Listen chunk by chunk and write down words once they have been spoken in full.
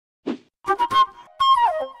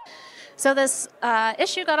So this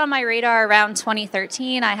issue got on my radar around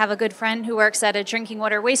 2013. I have a good friend who works at a drinking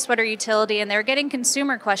water wastewater utility, and they're getting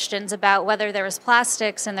consumer questions about whether there was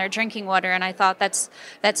plastics in their drinking water. And I thought that's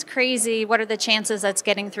crazy. What are the chances that's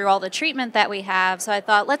getting through all the treatment that we have? So I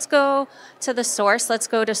thought, let's go to the source. Let's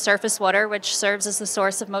go to surface water, which serves as the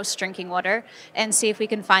source of most drinking water, and see if we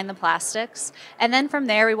can find the plastics. And then from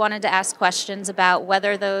there, we wanted to ask questions about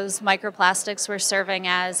whether those microplastics were serving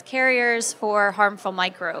as carriers for harmful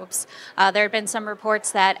microbes. There had been some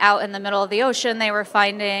reports that out in the middle of the ocean they were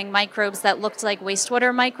finding microbes that looked like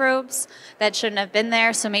wastewater microbes that shouldn't have been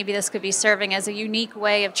there, so maybe this could be serving as a unique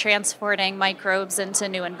way of transporting microbes into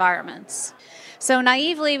new environments. So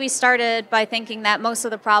naively, we started by thinking that most of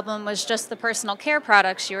the problem was just the personal care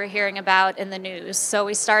products you were hearing about in the news. So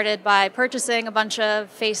we started by purchasing a bunch of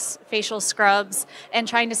facial scrubs and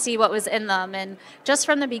trying to see what was in them. And just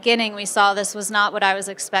from the beginning, we saw this was not what I was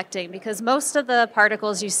expecting, because most of the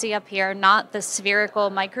particles you see up here are not the spherical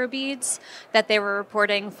microbeads that they were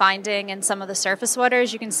reporting finding in some of the surface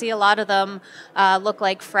waters. You can see a lot of them look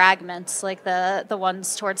like fragments, like the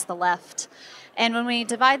ones towards the left. And when we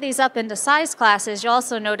divide these up into size classes, you'll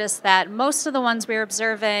also notice that most of the ones we were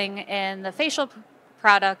observing in the facial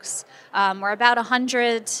products were about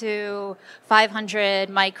 100 to 500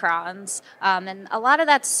 microns. And a lot of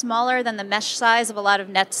that's smaller than the mesh size of a lot of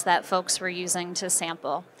nets that folks were using to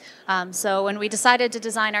sample. So when we decided to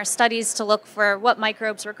design our studies to look for what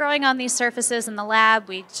microbes were growing on these surfaces in the lab,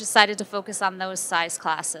 we decided to focus on those size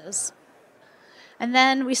classes. And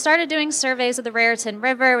then we started doing surveys of the Raritan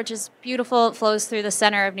River, which is beautiful. It flows through the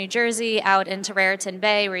center of New Jersey out into Raritan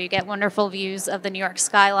Bay, where you get wonderful views of the New York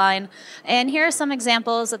skyline. And here are some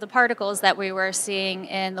examples of the particles that we were seeing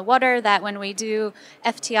in the water that when we do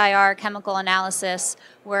FTIR chemical analysis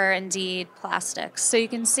were indeed plastics. So you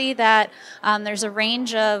can see that there's a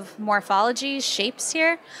range of morphologies, shapes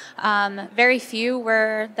here. Very few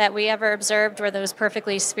that we ever observed were those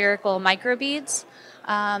perfectly spherical microbeads.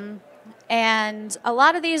 And a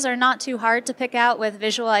lot of these are not too hard to pick out with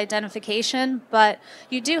visual identification, but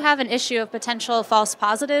you do have an issue of potential false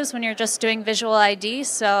positives when you're just doing visual ID.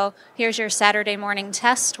 So here's your Saturday morning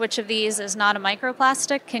test. Which of these is not a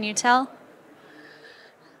microplastic? Can you tell?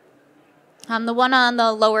 The one on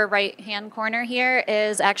the lower right-hand corner here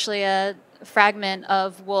is actually a fragment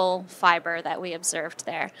of wool fiber that we observed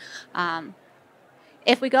there.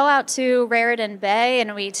 If we go out to Raritan Bay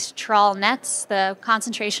and we trawl nets, the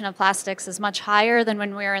concentration of plastics is much higher than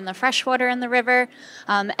when we were in the freshwater in the river.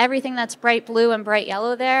 Everything that's bright blue and bright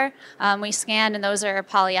yellow there, we scanned, and those are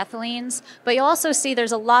polyethylenes. But you'll also see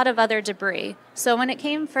there's a lot of other debris. So when it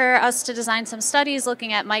came for us to design some studies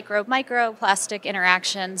looking at microbe-microplastic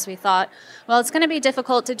interactions, we thought, well, it's going to be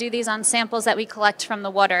difficult to do these on samples that we collect from the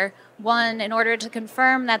water. One, in order to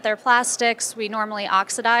confirm that they're plastics, we normally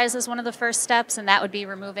oxidize as one of the first steps, and that would be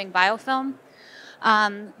removing biofilm.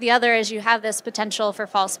 The other is you have this potential for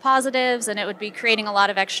false positives, and it would be creating a lot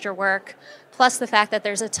of extra work, plus the fact that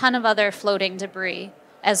there's a ton of other floating debris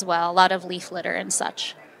as well, a lot of leaf litter and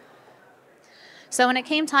such. So when it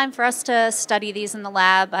came time for us to study these in the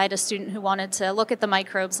lab, I had a student who wanted to look at the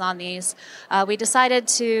microbes on these. We decided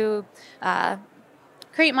to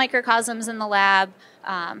create microcosms in the lab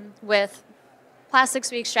with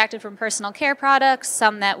plastics we extracted from personal care products,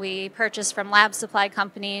 some that we purchased from lab supply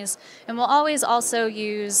companies, and we'll always also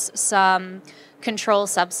use some control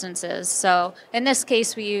substances. So in this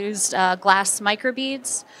case, we used glass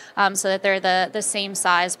microbeads so that they're the same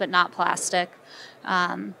size but not plastic.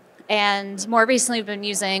 And more recently, we've been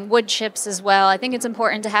using wood chips as well. I think it's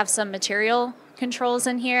important to have some material controls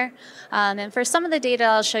in here. And for some of the data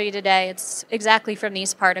I'll show you today, it's exactly from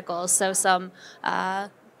these particles. So some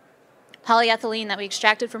polyethylene that we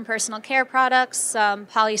extracted from personal care products, some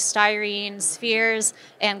polystyrene spheres,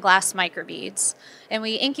 and glass microbeads. And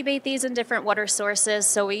we incubate these in different water sources.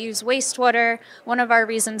 So we use wastewater. One of our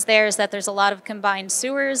reasons there is that there's a lot of combined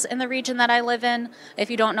sewers in the region that I live in. If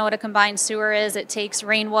you don't know what a combined sewer is, it takes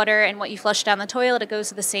rainwater and what you flush down the toilet, it goes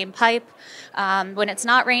to the same pipe. When it's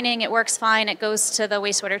not raining, it works fine. It goes to the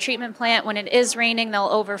wastewater treatment plant. When it is raining, they'll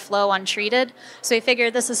overflow untreated. So we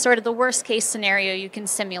figured this is sort of the worst case scenario you can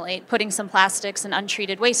simulate, putting some plastics in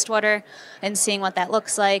untreated wastewater and seeing what that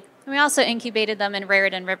looks like. And we also incubated them in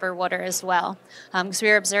Raritan River water as well, because we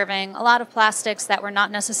were observing a lot of plastics that were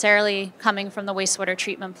not necessarily coming from the wastewater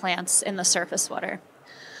treatment plants in the surface water.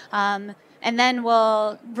 And then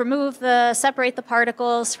we'll separate the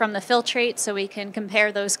particles from the filtrate so we can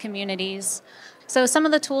compare those communities So some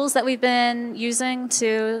of the tools that we've been using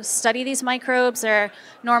to study these microbes are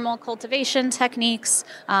normal cultivation techniques.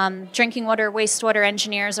 Drinking water, wastewater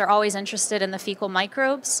engineers are always interested in the fecal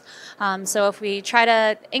microbes. So if we try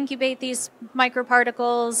to incubate these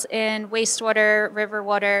microparticles in wastewater, river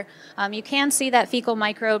water, you can see that fecal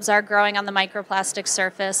microbes are growing on the microplastic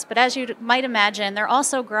surface. But as you might imagine, they're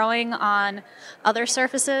also growing on other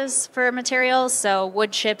surfaces for materials. So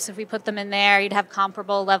wood chips, if we put them in there, you'd have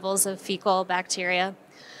comparable levels of fecal bacteria.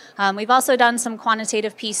 We've also done some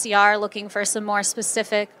quantitative PCR looking for some more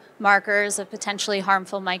specific markers of potentially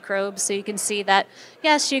harmful microbes. So you can see that,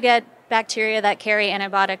 yes, you get bacteria that carry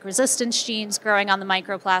antibiotic resistance genes growing on the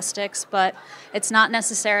microplastics, but it's not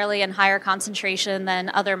necessarily in higher concentration than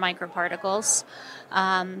other microparticles,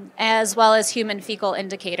 as well as human fecal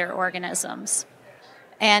indicator organisms.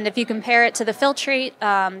 And if you compare it to the filtrate,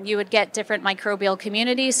 you would get different microbial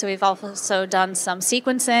communities. So we've also done some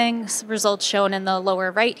sequencing, results shown in the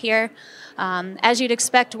lower right here. As you'd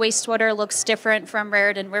expect, wastewater looks different from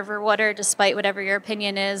Raritan River water, despite whatever your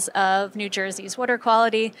opinion is of New Jersey's water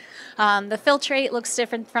quality. The filtrate looks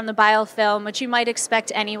different from the biofilm, which you might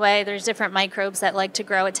expect anyway. There's different microbes that like to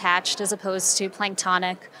grow attached as opposed to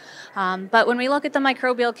planktonic. But when we look at the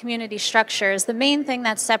microbial community structures, the main thing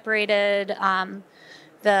that separated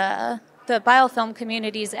the biofilm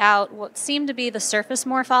communities out what seemed to be the surface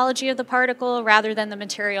morphology of the particle rather than the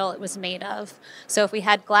material it was made of. So if we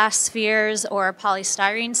had glass spheres or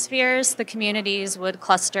polystyrene spheres, the communities would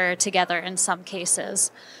cluster together in some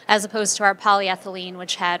cases, as opposed to our polyethylene,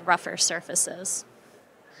 which had rougher surfaces.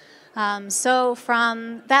 So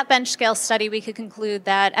from that bench scale study, we could conclude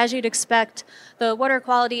that, as you'd expect, the water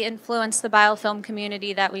quality influenced the biofilm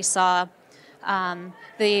community that we saw.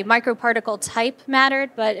 The microparticle type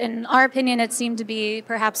mattered, but in our opinion, it seemed to be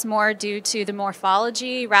perhaps more due to the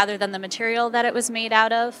morphology rather than the material that it was made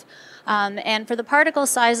out of. And for the particle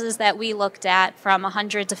sizes that we looked at, from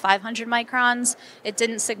 100 to 500 microns, it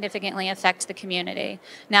didn't significantly affect the community.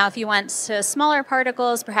 Now, if you went to smaller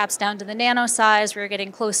particles, perhaps down to the nano size, where you're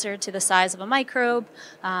getting closer to the size of a microbe,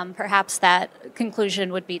 perhaps that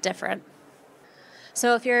conclusion would be different.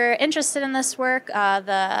 So if you're interested in this work,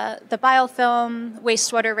 the biofilm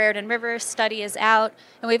wastewater Raritan River study is out,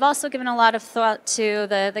 and we've also given a lot of thought to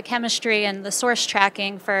the chemistry and the source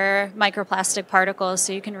tracking for microplastic particles,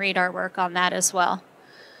 so you can read our work on that as well.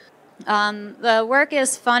 The work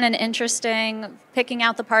is fun and interesting. Picking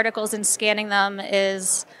out the particles and scanning them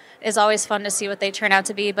is always fun to see what they turn out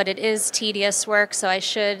to be, but it is tedious work, so I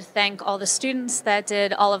should thank all the students that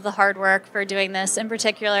did all of the hard work for doing this. In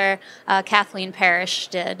particular, Kathleen Parrish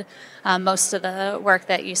did most of the work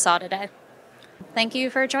that you saw today. Thank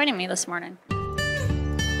you for joining me this morning.